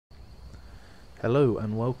Hello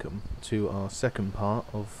and welcome to our second part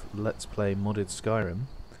of Let's Play Modded Skyrim.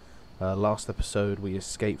 Last episode we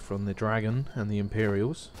escaped from the dragon and the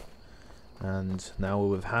Imperials, and now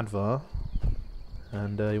we're with Hadvar,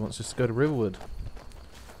 and he wants us to go to Riverwood.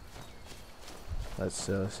 Let's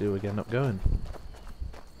see where we end up going.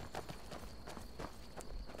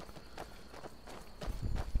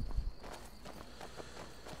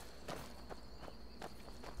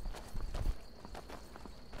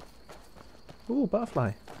 Ooh,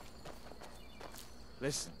 butterfly.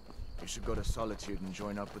 Listen, you should go to Solitude and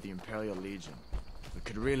join up with the Imperial Legion. We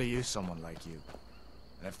could really use someone like you.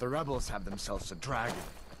 And if the rebels have themselves a dragon,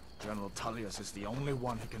 General Tullius is the only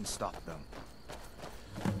one who can stop them.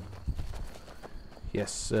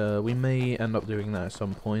 Yes, we may end up doing that at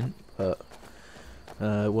some point, but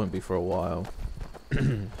it won't be for a while.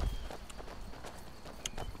 Did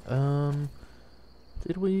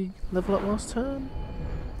we level up last turn?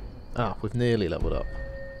 Ah, we've nearly leveled up.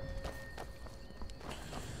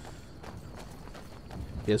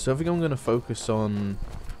 Yeah, so I think I'm going to focus on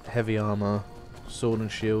heavy armor, sword and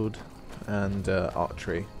shield, and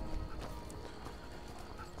archery.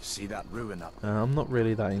 See that ruin up? I'm not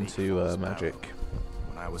really that into magic.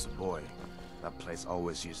 When I was a boy, that place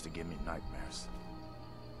always used to give me nightmares.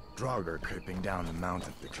 Draugr creeping down the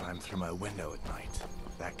mountain to climb through my window at night.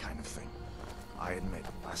 That kind of thing. I admit,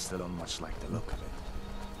 I still don't much like the look of it.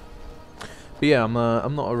 But yeah, I'm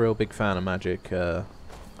not a real big fan of magic. I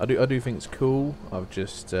do think it's cool. I've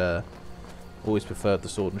just always preferred the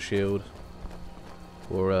sword and shield,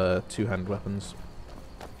 or two-handed weapons.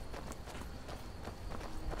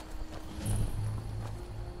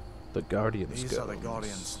 The Guardian Stones. These are the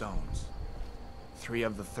Guardian Stones. 3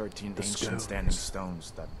 of the 13 The ancient stones. standing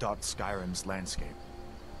stones that dot Skyrim's landscape.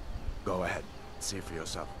 Go ahead, see for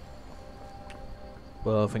yourself.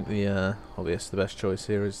 Well, I think the best choice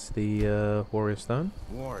here is the Warrior Stone.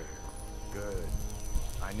 Warrior. Good.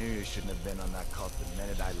 I knew you shouldn't have been on that cult the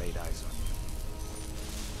minute I laid eyes on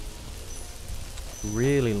you.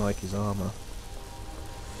 Really like his armor.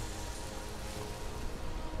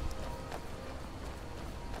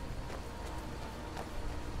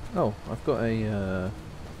 Oh, I've got a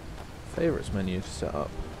favorites menu to set up,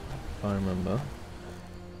 if I remember.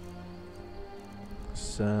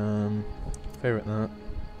 So, favorite that.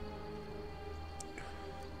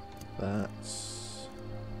 That's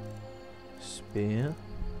spear,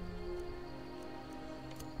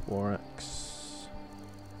 war axe,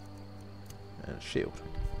 and shield.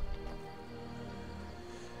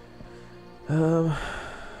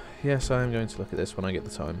 Yes, I am going to look at this when I get the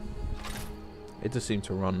time. It does seem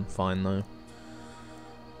to run fine though.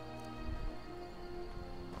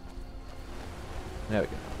 There we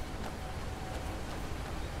go.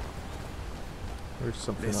 There's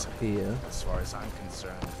something Listen, up here. as far as I'm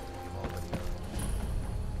concerned, you've already...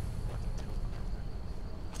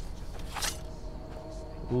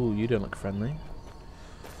 Ooh, you don't look friendly.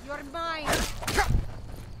 You're mine.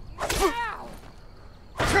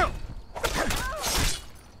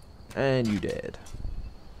 And you dead.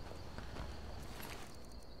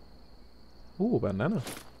 Ooh, bandana.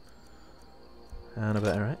 And a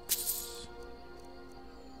better axe.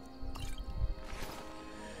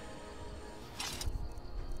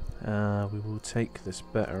 We will take this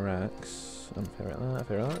better axe. Unfair at that,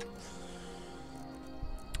 fair at that.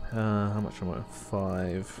 How much am I?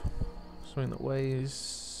 5. Something that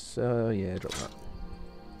weighs... yeah, drop that.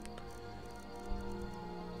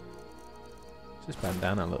 What's this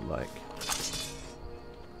bandana look like?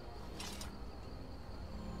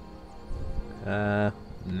 Nah,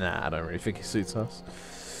 I don't really think it suits us.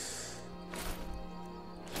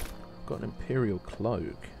 Got an Imperial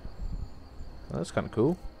cloak. Oh, that's kind of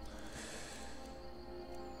cool.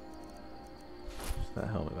 Put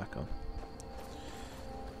that helmet back on.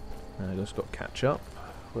 I just got catch up.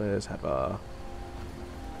 Where's Hadvar?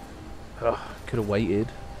 Ugh, could have waited.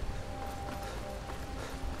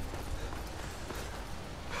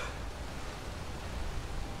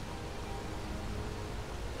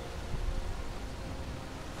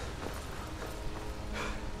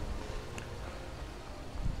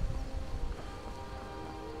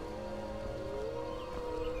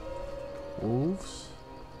 Wolves?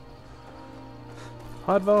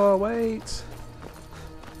 Hadvar, wait!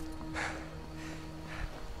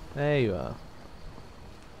 There you are.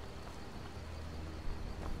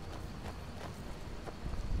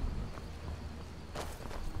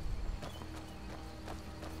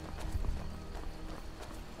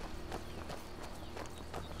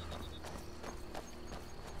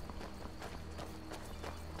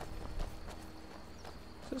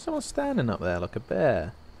 Is there someone standing up there like a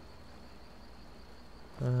bear?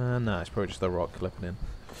 No, it's probably just the rock clipping in.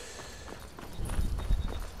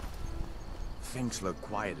 Things look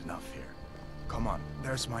quiet enough here. Come on,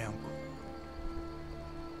 there's my uncle.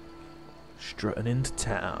 Strutting into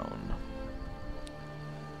town.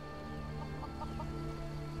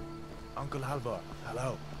 Uncle Halvor,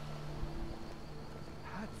 hello.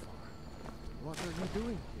 Hadvar, what are you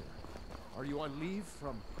doing here? Are you on leave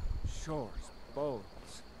from shores, bones?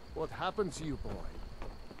 What happened to you, boy?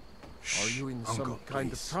 Are you in Uncle, some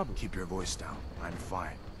kind of please, trouble? keep your voice down. I'm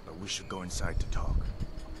fine, but we should go inside to talk.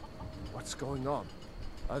 What's going on?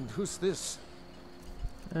 And who's this?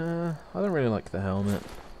 I don't really like the helmet.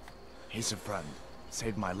 He's a friend.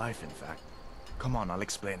 Saved my life, in fact. Come on, I'll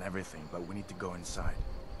explain everything, but we need to go inside.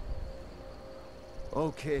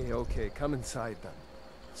 Okay, come inside then.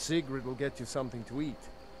 Sigrid will get you something to eat,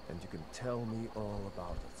 and you can tell me all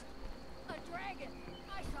about it. A dragon!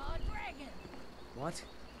 I saw a dragon! What?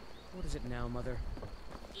 What is it now, Mother?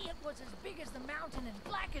 It was as big as the mountain and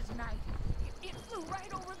black as night. It flew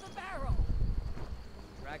right over the barrel.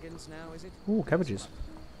 Dragons now, is it? Ooh, cabbages.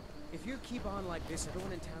 If you keep on like this,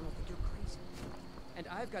 everyone in town will think you're crazy. And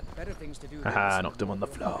I've got better things to do than Haha, listen knocked to him on the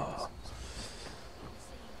your floor. nonsense.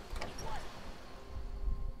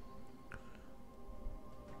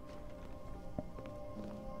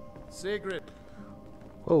 Sigrid!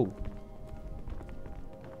 Oh.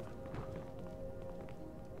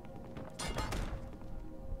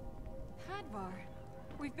 Hadvar,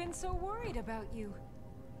 we've been so worried about you.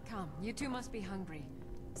 Come, you two must be hungry.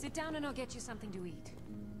 Sit down and I'll get you something to eat.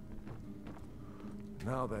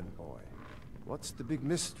 Now then, boy. What's the big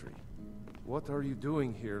mystery? What are you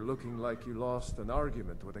doing here looking like you lost an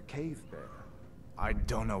argument with a cave bear? I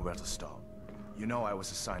don't know where to start. You know I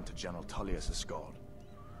was assigned to General Tullius' guard.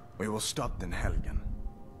 We were stopped in Helgen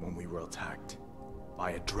when we were attacked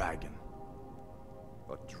by a dragon.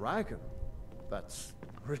 A dragon? That's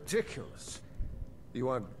ridiculous. You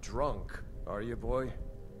aren't drunk, are you, boy?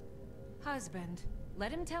 Husband,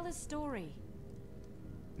 let him tell his story.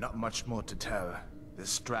 Not much more to tell.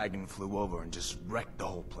 This dragon flew over and just wrecked the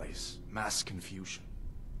whole place. Mass confusion.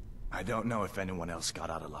 I don't know if anyone else got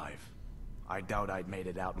out alive. I doubt I'd made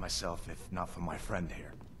it out myself if not for my friend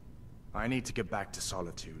here. I need to get back to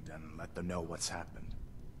Solitude and let them know what's happened.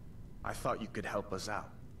 I thought you could help us out.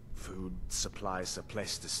 Food, supplies, a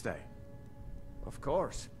place to stay. Of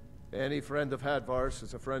course. Any friend of Hadvar's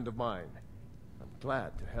is a friend of mine. I'm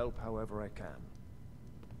glad to help however I can.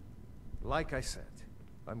 Like I said,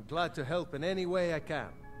 I'm glad to help in any way I can.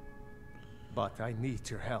 But I need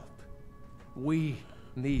your help. We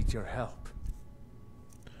need your help.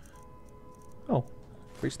 Oh,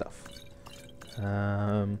 free stuff. Take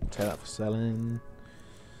that for selling.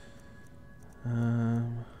 That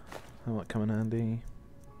might come in handy.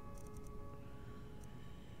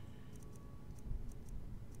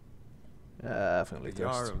 I think I'll leave The the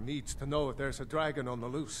rest. Jarl needs to know if there's a dragon on the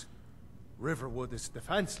loose. Riverwood is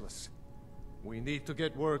defenseless. We need to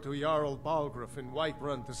get word to Jarl Balgruuf in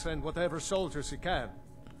Whiterun to send whatever soldiers he can.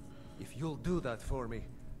 If you'll do that for me,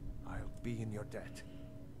 I'll be in your debt.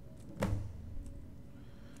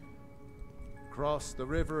 Cross the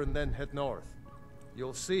river and then head north.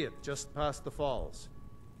 You'll see it just past the falls.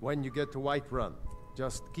 When you get to Whiterun,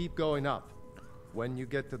 just keep going up. When you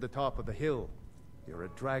get to the top of the hill, you're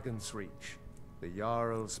at Dragon's Reach, the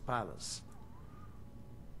Jarl's palace.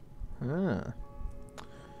 Ah.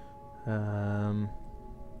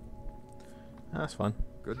 That's fun.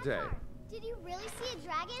 Good day. Did you really see a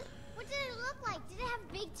dragon? What did it look like? Did it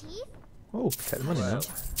have big teeth? Oh, take the money now.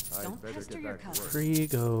 I'd Don't better pester get your back to cousin. work. Free You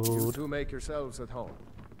gold. two make yourselves at home.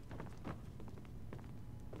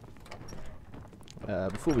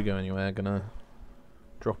 Before we go anywhere, gonna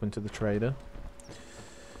drop into the trader.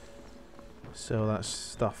 Sell that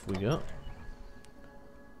stuff we got.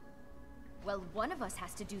 Well, one of us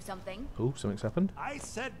has to do something. Oh, something's happened. I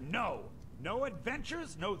said no. No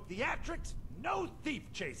adventures, no theatrics, no thief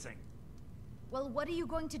chasing. Well, what are you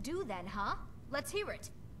going to do then, huh? Let's hear it.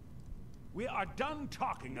 We are done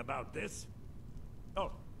talking about this.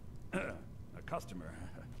 Oh, a customer.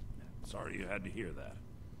 Sorry you had to hear that.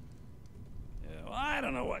 Yeah, well, I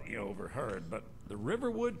don't know what you overheard, but the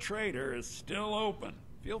Riverwood Trader is still open.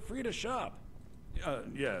 Feel free to shop.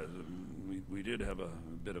 Yeah, we did have a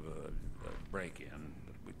bit of a break-in.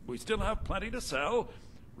 But we still have plenty to sell.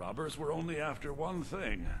 Robbers were only after one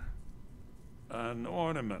thing. An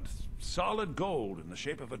ornament, solid gold in the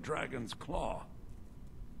shape of a dragon's claw.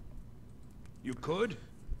 You could?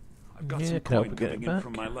 I've got Yeah, some can help coin get it coming in back.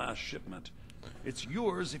 from my last shipment. It's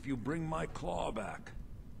yours if you bring my claw back.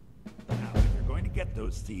 Now, if you're going to get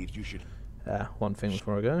those thieves, you should... one thing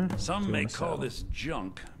before I go. Some Do may wanna call sell. this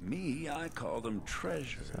junk. Me, I call them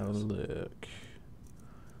treasures. Let's have a look.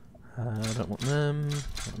 I don't want them.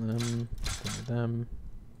 Want them. Get rid of them.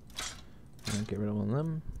 And get rid of one of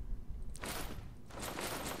them.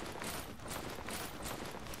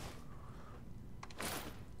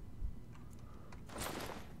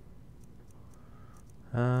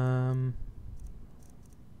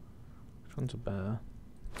 Which one's a bear?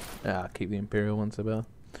 Yeah, I'll keep the Imperial ones a bear.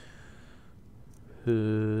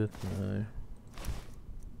 No.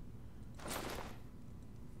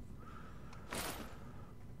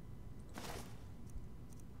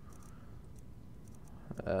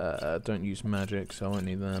 Don't use magic, so I won't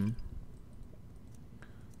need them.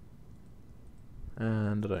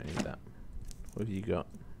 And I don't need that. What have you got?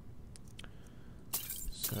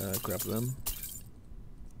 So grab them.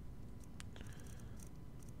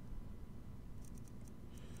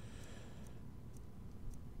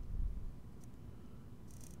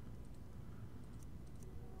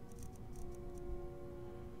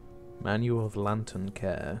 Manual of Lantern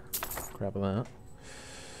Care. Grab that.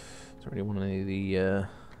 Don't really want any of the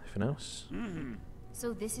anything else.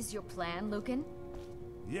 So this is your plan, Lucan?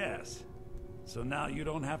 Yes. So now you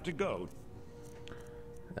don't have to go.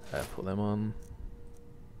 Put them on.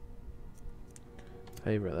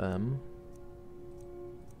 Favorite them.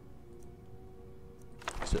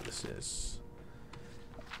 So this is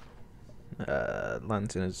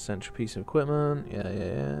lantern is essential piece of equipment.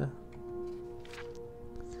 Yeah.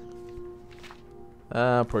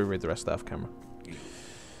 I'll probably read the rest off camera.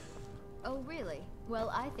 Oh, really? Well,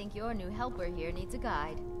 I think your new helper here needs a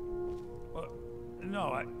guide.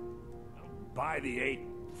 No, by the 8,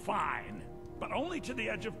 fine. But only to the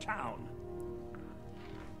edge of town.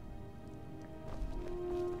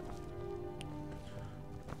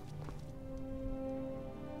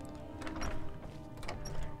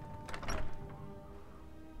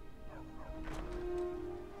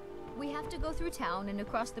 We have to go through town and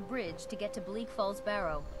across the bridge to get to Bleak Falls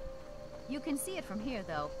Barrow. You can see it from here,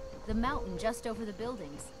 though. The mountain just over the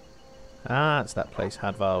buildings. Ah, it's that place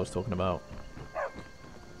Hadvar was talking about.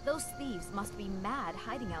 Those thieves must be mad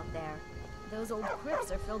hiding out there. Those old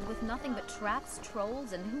crypts are filled with nothing but traps,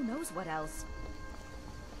 trolls, and who knows what else.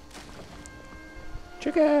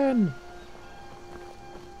 Chicken!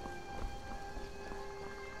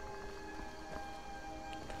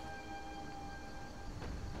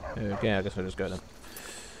 Okay, I guess I'll just go then.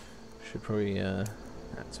 Should probably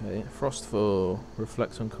activate it. Frostfall.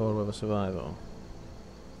 Reflects on cold weather survival.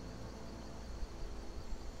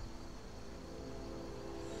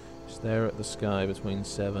 Stare at the sky between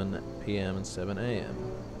 7 PM and 7 AM.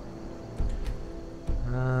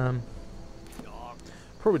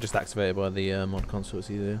 Probably just activated by the mod console,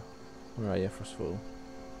 it's easier. Where are you, Frostfall?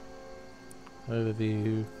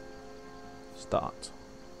 Overview. Start.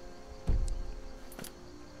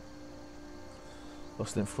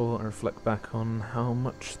 Lost in thought and reflect back on how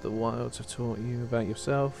much the wilds have taught you about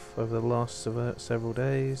yourself over the last several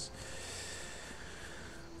days.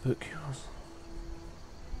 Book yours.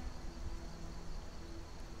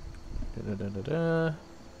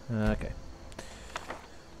 Okay.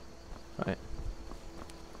 Right.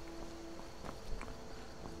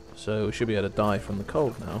 So we should be able to die from the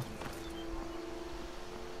cold now.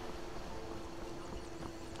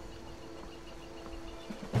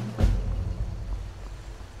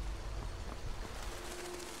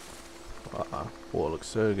 Wow, water looks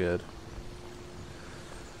so good.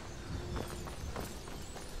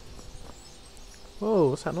 Whoa,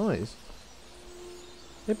 what's that noise?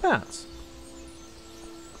 They're bats.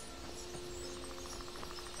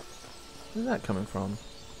 Where's that coming from?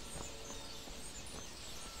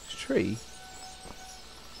 It's a tree.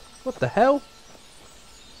 What the hell?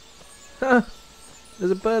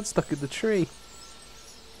 There's a bird stuck in the tree.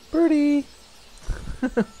 Birdie!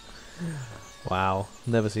 Wow,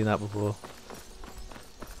 never seen that before.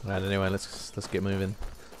 Right, anyway, let's get moving.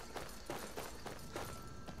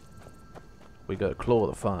 We got a claw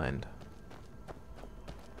to find.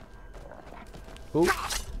 Ooh.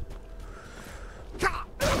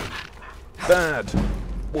 Bad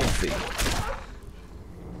Wolfie.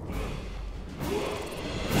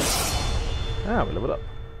 Ah, we leveled up.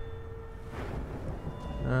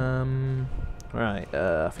 Right,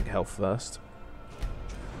 I think health first.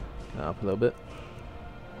 Up a little bit.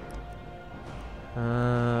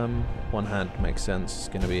 One hand makes sense. It's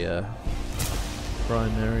going to be a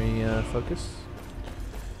primary focus.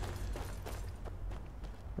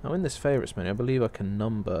 Now in this favourites menu, I believe I can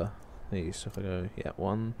number these. So if I go, yeah,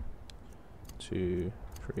 1, 2,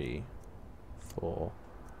 3, 4,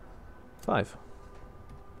 5. So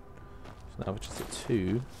now if I just hit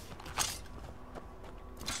 2,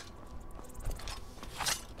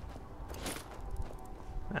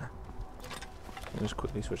 I'll just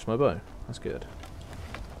quickly switch to my bow. That's good.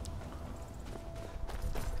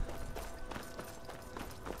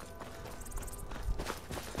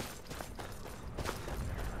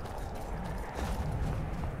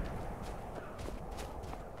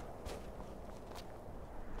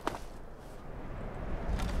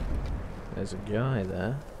 There's a guy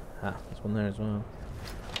there. Ah, there's one there as well.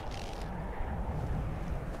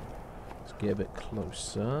 Let's get a bit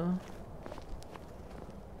closer.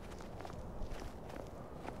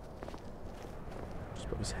 Just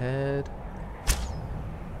above his head.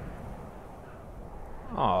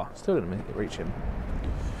 Ah, still didn't make it reach him.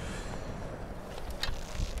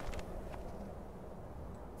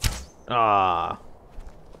 Ah.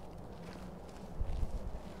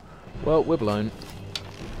 Well, we're blown.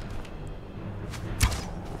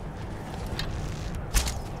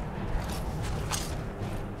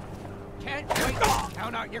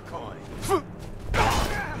 Count out your coin.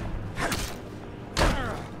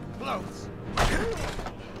 Close.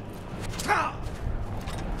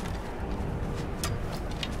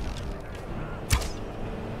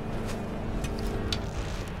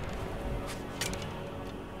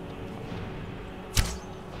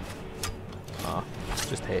 Ah,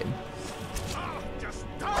 just hit him. Just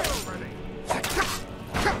die already.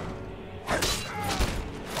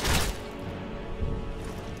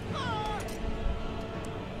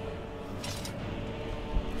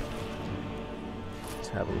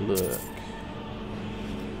 Have a look.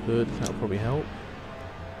 Good, that'll probably help.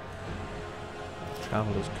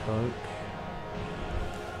 Traveller's Coke.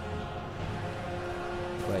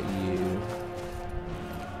 What about you?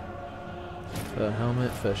 Fur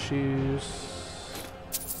helmet, fur shoes.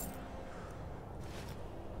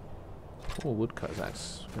 Oh, woodcutter's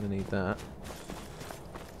axe. Gonna need that.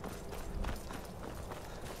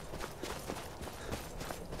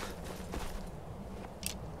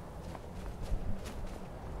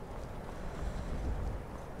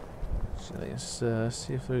 Let's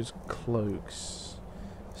see if those cloaks.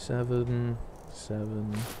 7.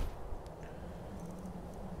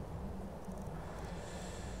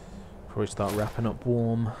 Probably start wrapping up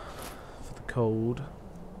warm for the cold.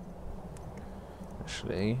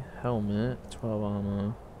 Actually, helmet, 12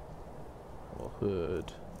 armor, or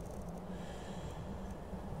hood.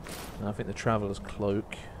 And I think the traveller's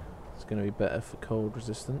cloak is going to be better for cold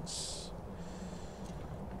resistance.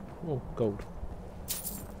 Oh, gold.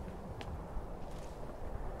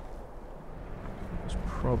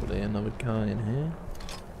 Probably another guy in here.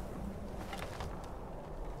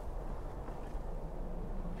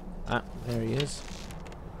 Ah, there he is.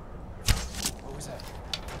 What was that?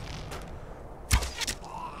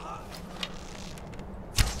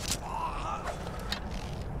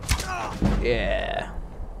 Yeah.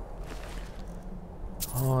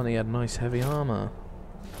 Oh, and he had nice heavy armor.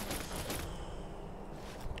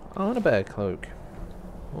 Oh, and a bear cloak.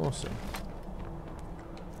 Awesome.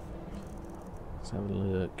 Let's have a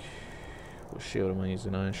look. What shield am I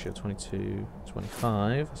using? Iron shield 22,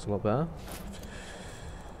 25. That's a lot better.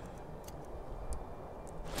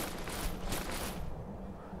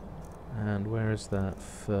 And where is that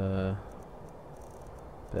fur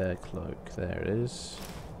bear cloak? There it is.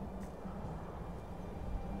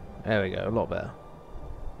 There we go, a lot better.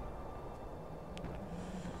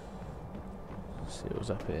 Let's see what was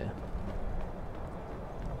up here.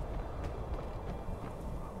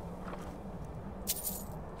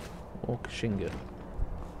 Or Kashinga.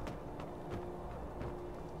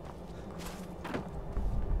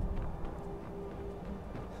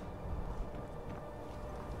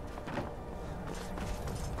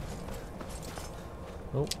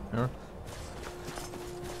 Oh, error.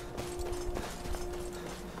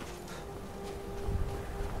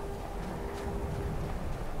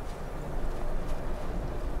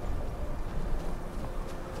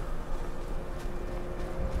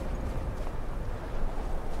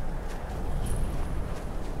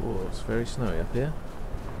 Oh, it's very snowy up here.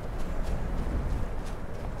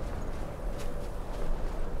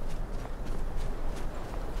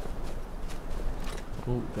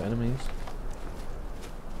 Oh, got enemies.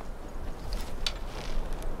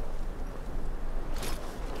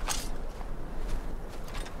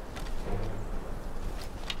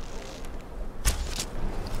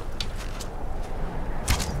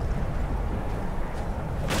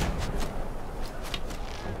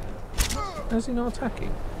 How's he not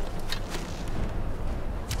attacking?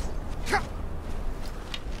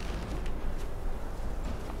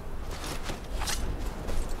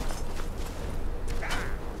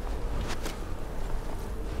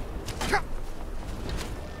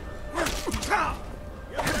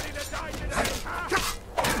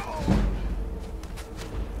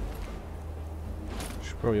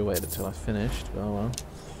 Probably waited until I finished, but oh well.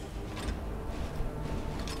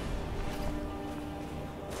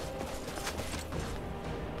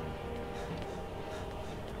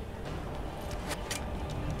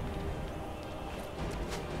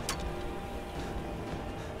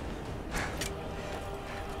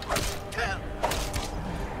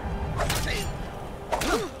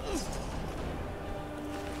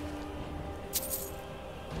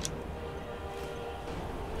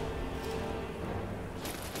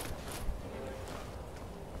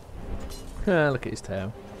 Look at his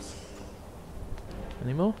tail.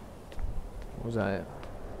 Any more? Or was that it?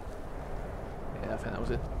 Yeah, I think that was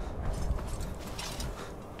it.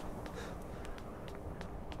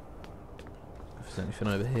 If there's anything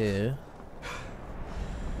over here.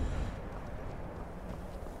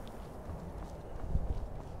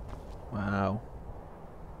 Wow.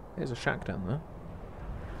 There's a shack down there.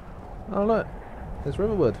 Oh look, there's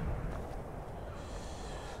Riverwood.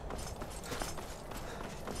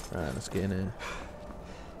 Right, let's get in here.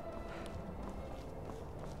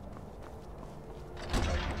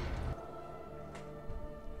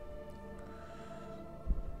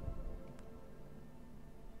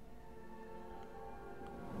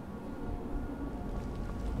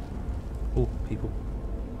 Oh, people.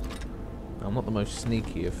 I'm not the most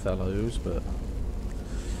sneaky of fellows, but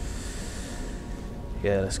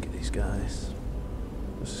yeah, let's get these guys.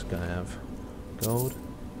 What's this guy have? Gold,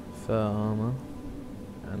 fur armor.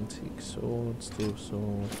 Antique sword, steel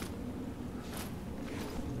sword.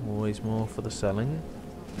 Always more for the selling.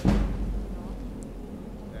 That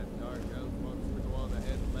dark elf wants to go on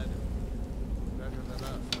ahead and let him. Better than us,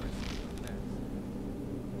 I suppose.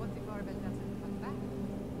 What if Arbel doesn't come back?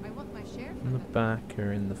 I want my share In from the them. back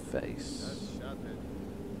or in the face? That's shattered.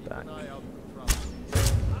 Keep Back. an eye out for trouble.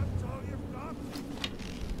 That's all you've got?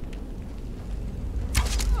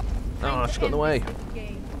 Oh, she got in the way.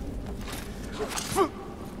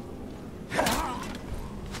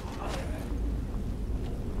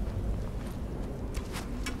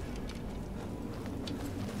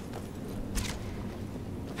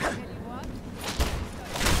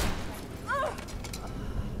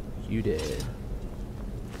 You did.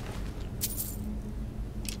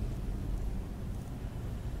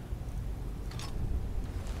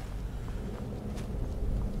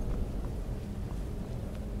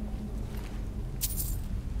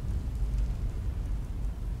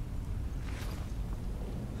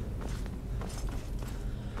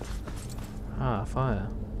 Ah, fire.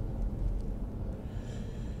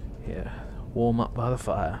 Yeah, warm up by the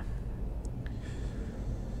fire.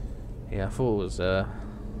 Yeah, I thought it was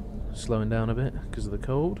slowing down a bit because of the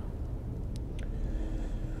cold.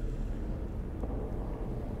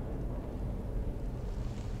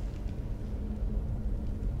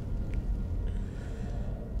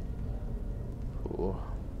 Ooh.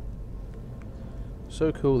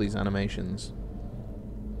 So cool, these animations.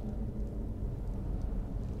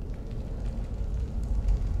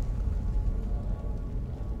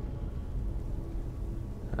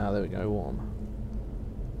 Ah, there we go, warm.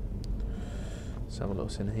 Let's have a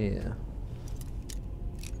look in here.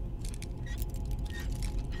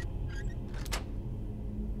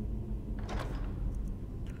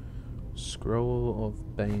 Scroll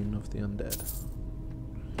of Bane of the Undead.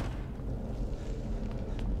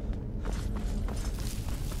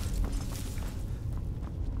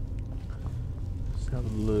 Let's have a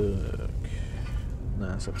look.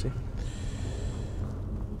 Nah, it's empty.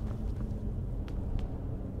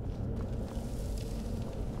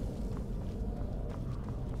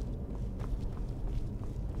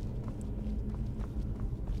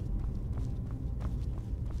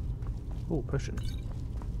 Oh, potion.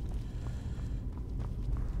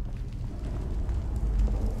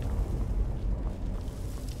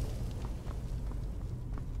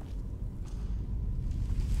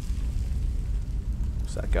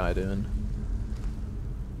 What's that guy doing?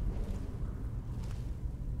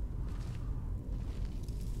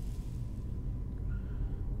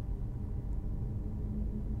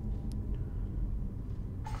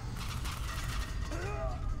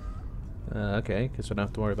 Okay, guess I don't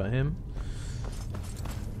have to worry about him.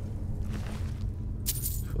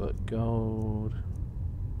 Foot gold.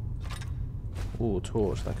 Ooh,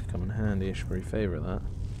 torch, that could come in handy. I should probably favourite that.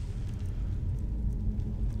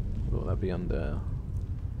 What will that be under?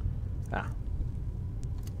 Ah.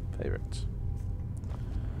 Favourites.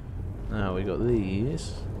 Now we got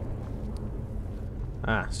these.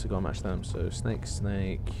 Ah, so gotta match them. So snake,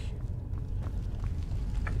 snake.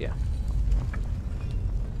 Yeah.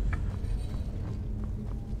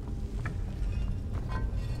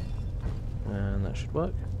 And that should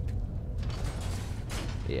work.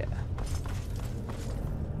 Yeah.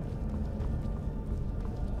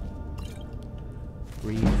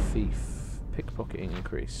 Reed thief. Pickpocketing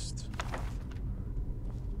increased.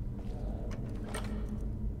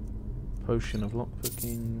 Potion of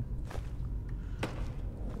lockpicking.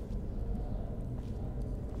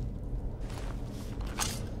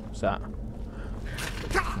 What's that?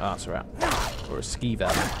 Ah, it's a rat. Or a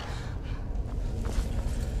skeever.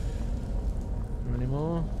 Any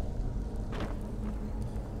more?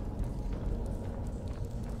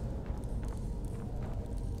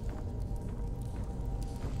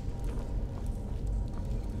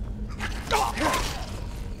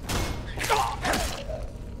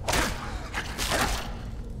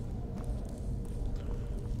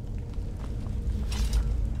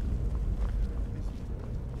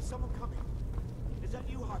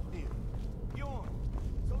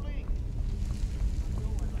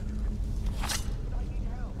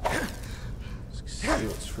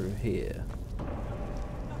 Here.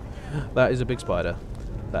 That is a big spider.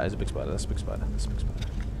 That is a big spider. That's a big spider. That's a big spider.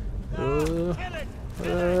 Oh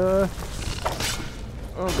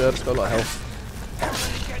god, it's got a lot of health.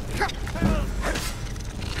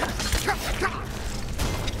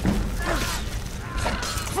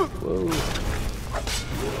 Whoa.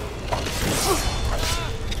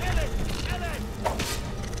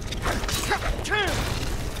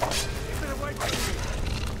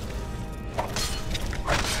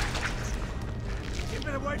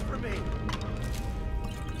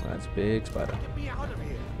 That's a big spider. Get me out of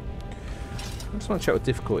here. I just want to check with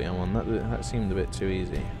difficulty on one. That seemed a bit too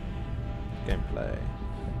easy. Gameplay.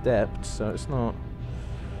 Adept, so it's not...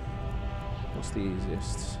 What's the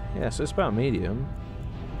easiest? Yeah, so it's about medium.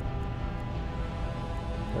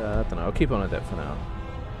 I don't know, I'll keep on adept for now.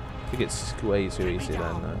 I think it's way too easy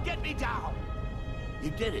then. Get me down!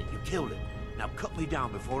 You did it, you killed it. Now cut me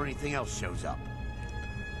down before anything else shows up.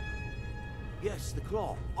 Yes, the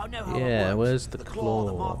claw. I know how it works. Yeah, where's the claw?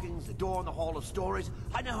 The markings, the door in the Hall of Stories.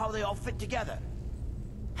 I know how they all fit together.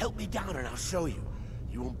 Help me down and I'll show you.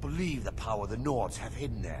 You won't believe the power the Nords have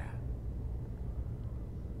hidden there.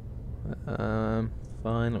 Fine,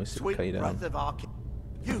 let me see you down.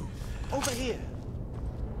 You, over here.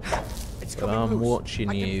 It's But coming I'm loose.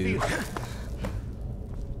 watching you.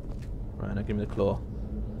 Right, now give me the claw.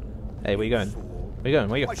 Hey, where you going? Where you going?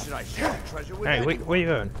 Where you Why going? should I share the treasure with Hey, anyone? where you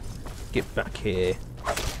going? Get back here.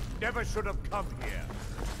 Never should have come here.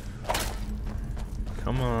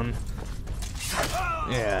 Come on.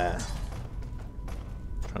 Yeah.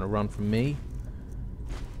 Trying to run from me.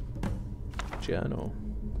 Journal.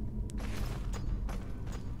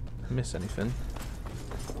 Miss anything?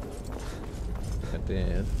 I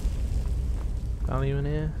did. Value in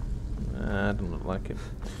here? Nah, I don't look like it.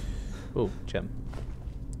 Oh, gem.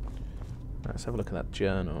 Right, let's have a look at that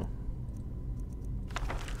journal.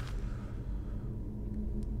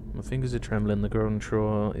 My fingers are trembling, the golden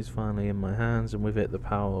Troll is finally in my hands, and with it the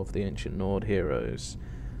power of the ancient Nord heroes.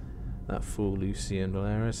 That fool Lucian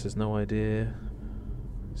Valeris has no idea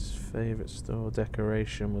his favourite store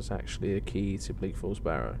decoration was actually a key to Bleak Falls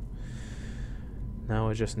Barrow. Now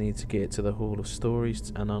I just need to get to the Hall of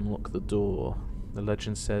Stories and unlock the door. The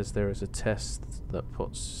legend says there is a test that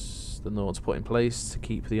puts the Nords put in place to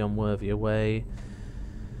keep the unworthy away.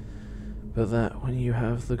 But that when you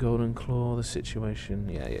have the golden claw, the situation...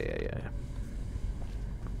 Yeah.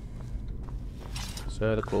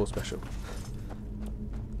 So the claw special.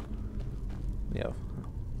 Yeah.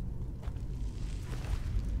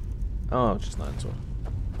 Oh, just 9 sword.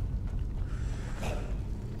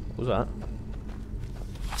 What was that?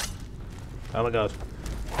 Oh my god.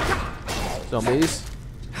 Zombies.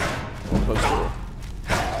 Close door.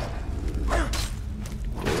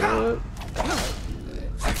 What?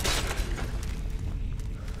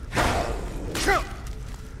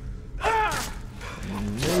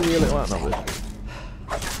 Maybe a little outnumbered.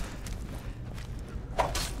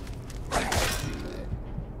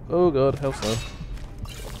 Oh god, health low.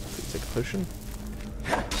 Take a potion.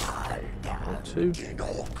 Or 2.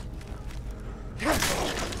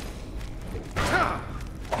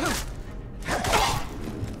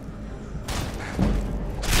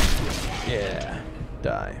 Yeah.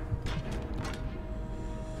 Die.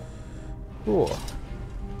 Oh.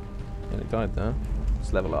 Nearly died there.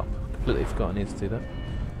 Let's level up. Completely forgot I needed to do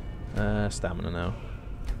that. Stamina now.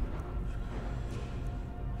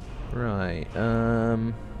 Right.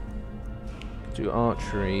 Do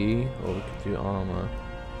archery, or we could do armor.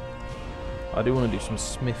 I do want to do some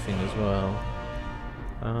smithing as well.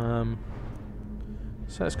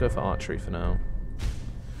 So let's go for archery for now.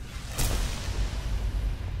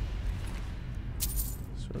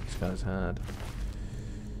 That's what this guy's had.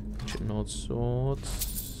 Ancient Nord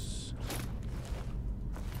swords.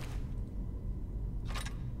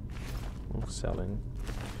 We'll selling.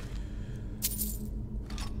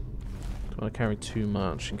 Don't want to carry too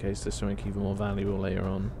much in case there's something even more valuable later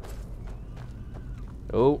on.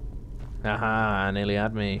 Oh! Haha, nearly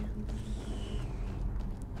had me.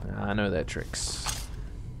 I know their tricks.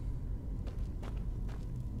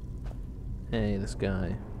 Hey, this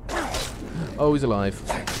guy. Oh, he's alive.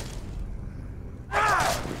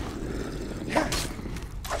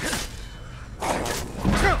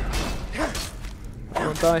 Come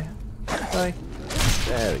on, die. Die.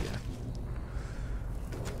 There we go.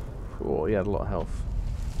 Oh, he had a lot of health.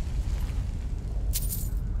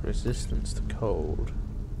 Resistance to cold.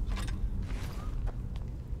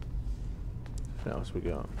 What else we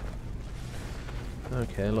got?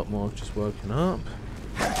 Okay, a lot more have just woken up.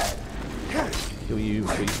 Kill you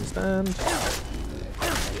so you can stand.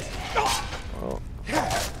 Oh.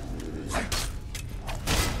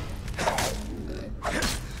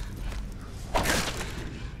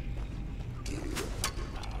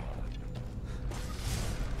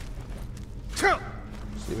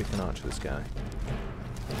 See if we can archer this guy.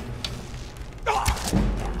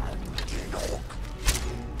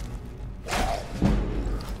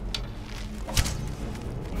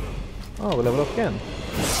 Oh, we'll level up again.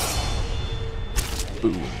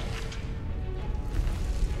 Boom.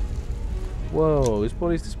 Whoa, his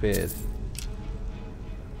body's disappeared.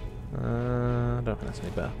 I don't think that's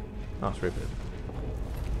any better. That's very good.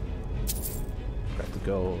 Grab the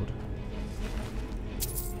gold.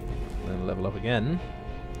 Then level up again.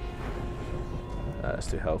 Let's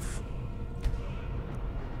do health.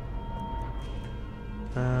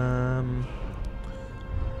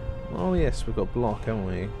 Oh yes, we've got block, haven't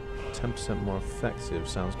we? 10% more effective,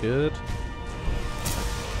 sounds good.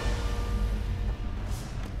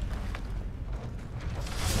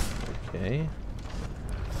 Okay.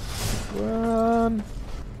 Run!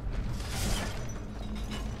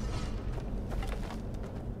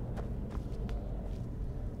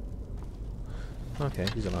 Okay,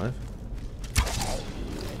 he's alive.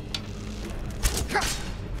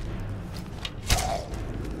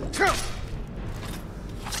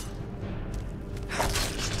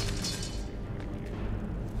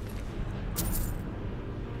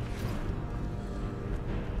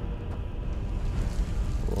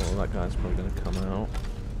 That guy's probably going to come out.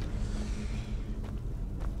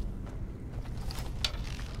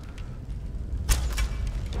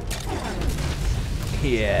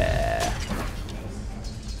 Yeah.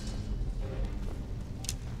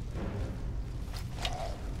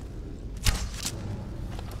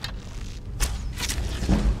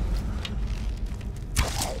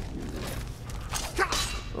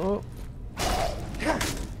 Oh.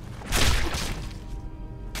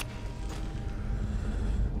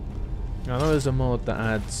 I know there's a mod that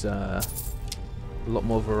adds a lot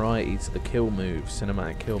more variety to the kill moves,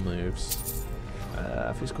 cinematic kill moves.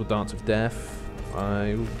 I think it's called Dance of Death.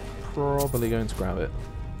 I'm probably going to grab it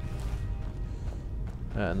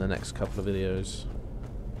in the next couple of videos.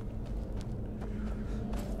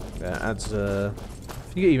 It adds I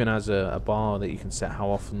think it even has a bar that you can set how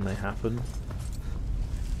often they happen.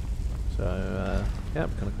 So yeah,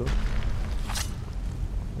 kind of cool.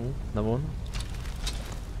 Oh, another one.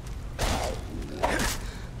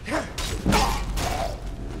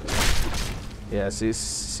 Yeah, see, it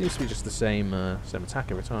seems to be just the same attack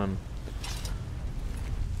every time.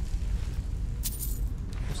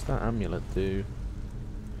 What's that amulet do?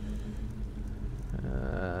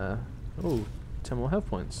 Oh, 10 more health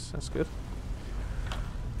points. That's good.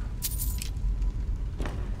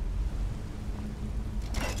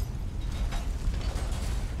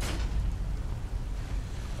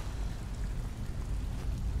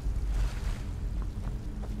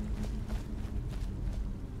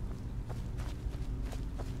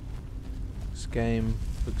 This game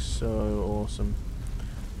looks so awesome.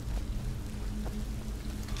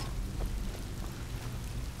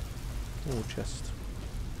 Oh, chest.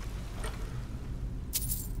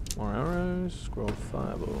 More arrows, scroll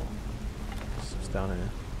fireball. What's down here?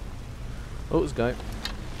 Oh, there's a guy.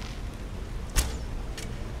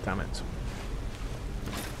 Damn it.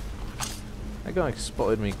 That guy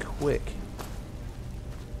spotted me quick.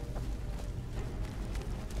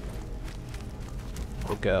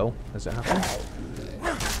 Or girl, as it happens.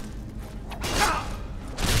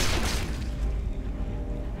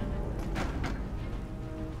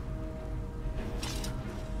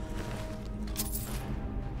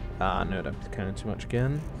 Ah, no, don't have to count too much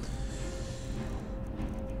again.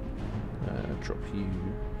 Drop you.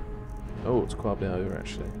 Oh, it's quite a bit over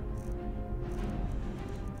actually.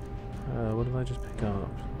 What did I just pick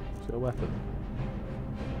up? Is it a weapon?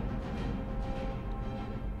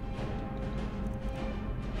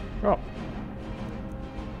 Oh,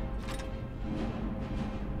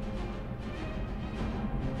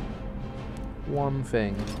 one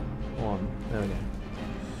thing. One. There we go.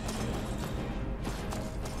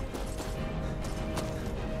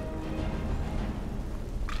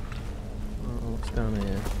 Oh, what's down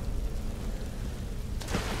here?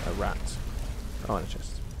 A rat. Oh, and a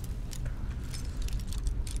chest.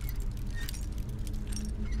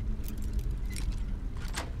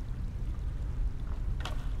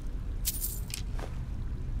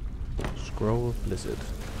 Scroll of Blizzard.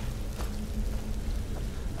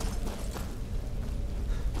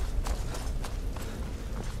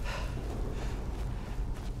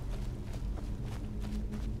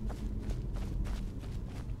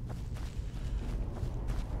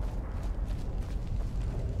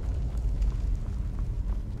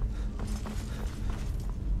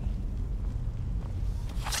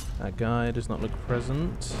 That guy does not look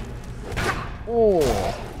present. Oh,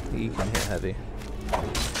 he can hit heavy.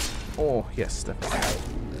 Oh, yes, definitely.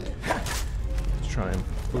 Let's try and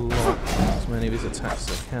block as many of his attacks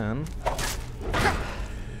as I can.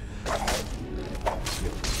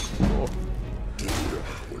 Oh.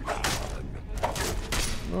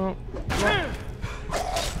 Oh. Oh.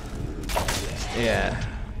 Yeah.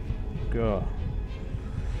 God.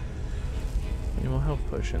 Any more health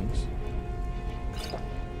potions?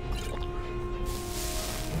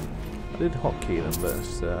 I did hotkey them, but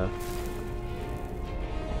it's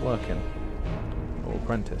working. Or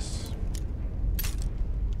apprentice.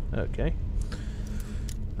 Okay.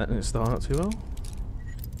 That didn't start out too well.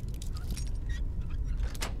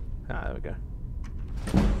 Ah, there we go.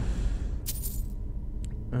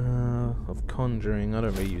 Of conjuring, I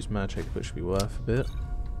don't really use magic, but it should be worth a bit.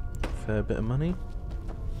 Fair bit of money.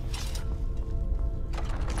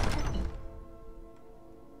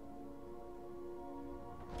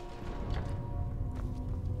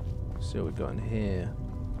 See what we've got in here.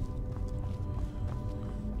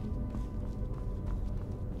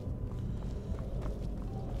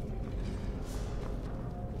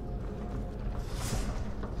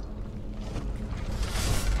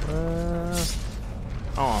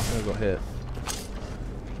 Oh, I think I got hit.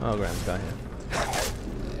 Oh, Graham's guy here.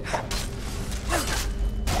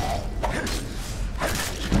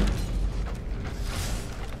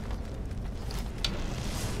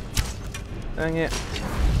 Dang it.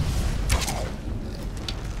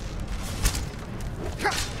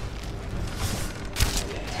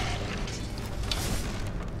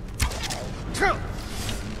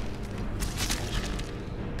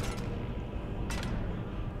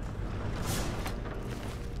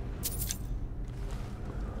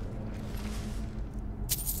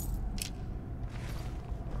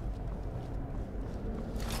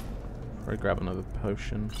 Probably grab another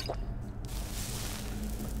potion.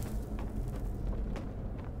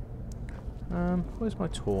 Where's my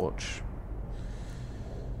torch?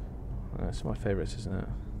 That's my favourites, isn't it?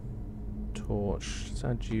 Torch. Let's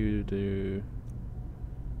add you to...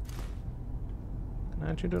 Can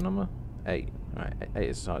I add you to a number? 8. Alright, 8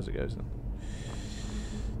 is as high as it goes then.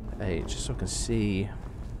 8, just so I can see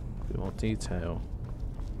a bit more detail.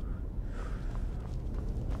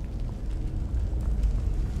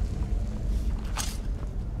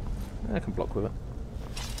 I can block with it.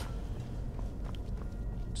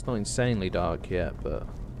 It's not insanely dark yet, but...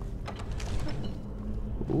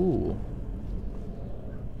 Ooh.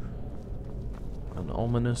 An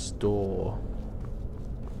ominous door.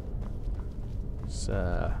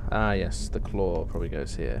 So, yes, the claw probably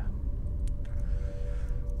goes here.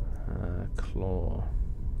 Claw.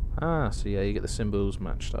 So yeah, you get the symbols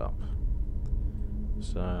matched up.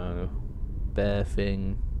 So, bear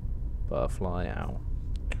thing, butterfly, owl.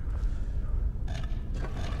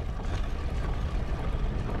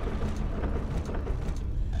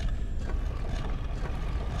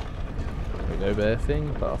 Go bear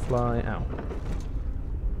thing, butterfly, owl.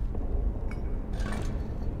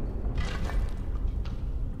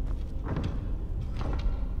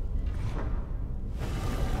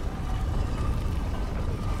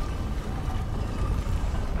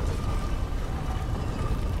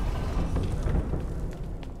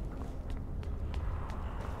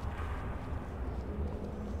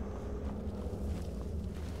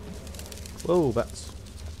 Whoa, bats.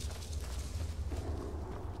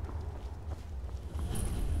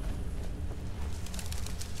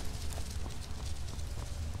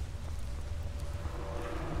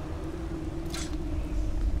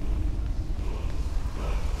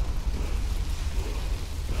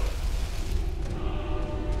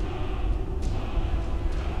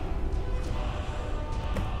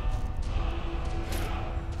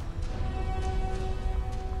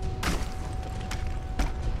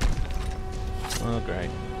 Oh, great.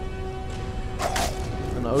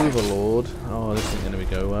 An overlord. Oh, this isn't going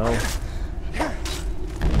to go well.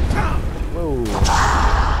 Whoa.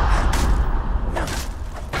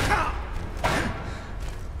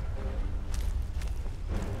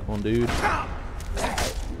 Come on, dude.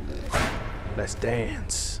 Let's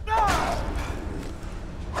dance.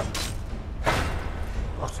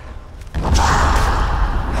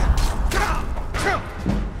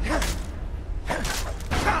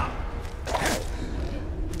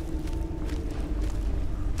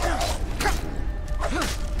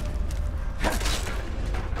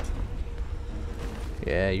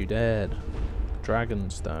 Yeah, you dead.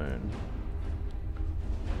 Dragonstone.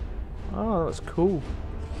 Oh, that's cool.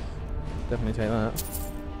 Definitely take that.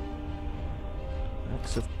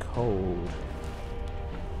 Axe of Cold.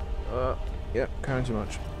 Yep, carrying too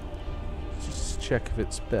much. Let's just check if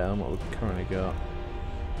it's better than what we've currently got.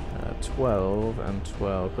 12 and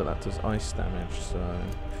 12, but that does ice damage, so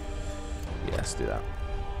yeah, let's do that.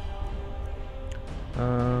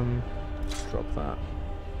 Let's drop that.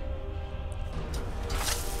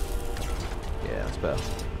 Yeah, that's better.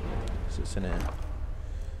 So it's in here.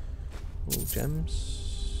 All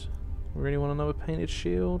gems. We really want another painted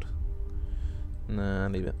shield? Nah,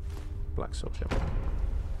 leave it. Black socket.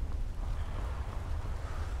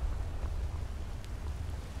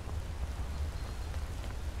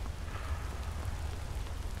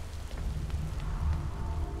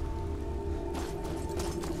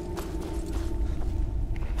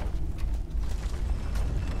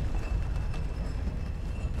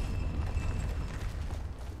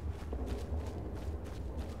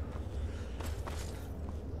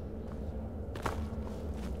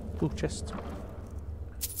 Ooh, chest.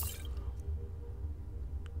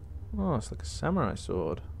 Oh, it's like a samurai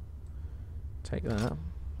sword. Take that.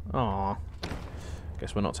 Aw.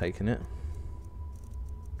 Guess we're not taking it.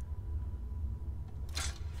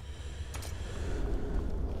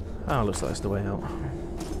 Ah, looks like it's the way out.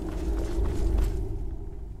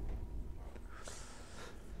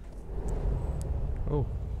 Oh,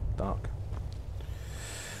 dark.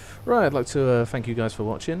 Right, I'd like to thank you guys for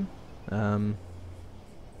watching.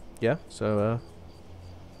 Yeah, so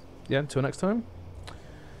yeah, until next time.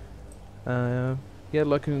 Yeah,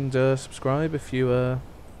 like and subscribe if you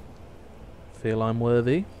feel I'm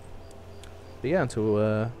worthy. But yeah,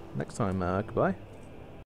 until next time, goodbye.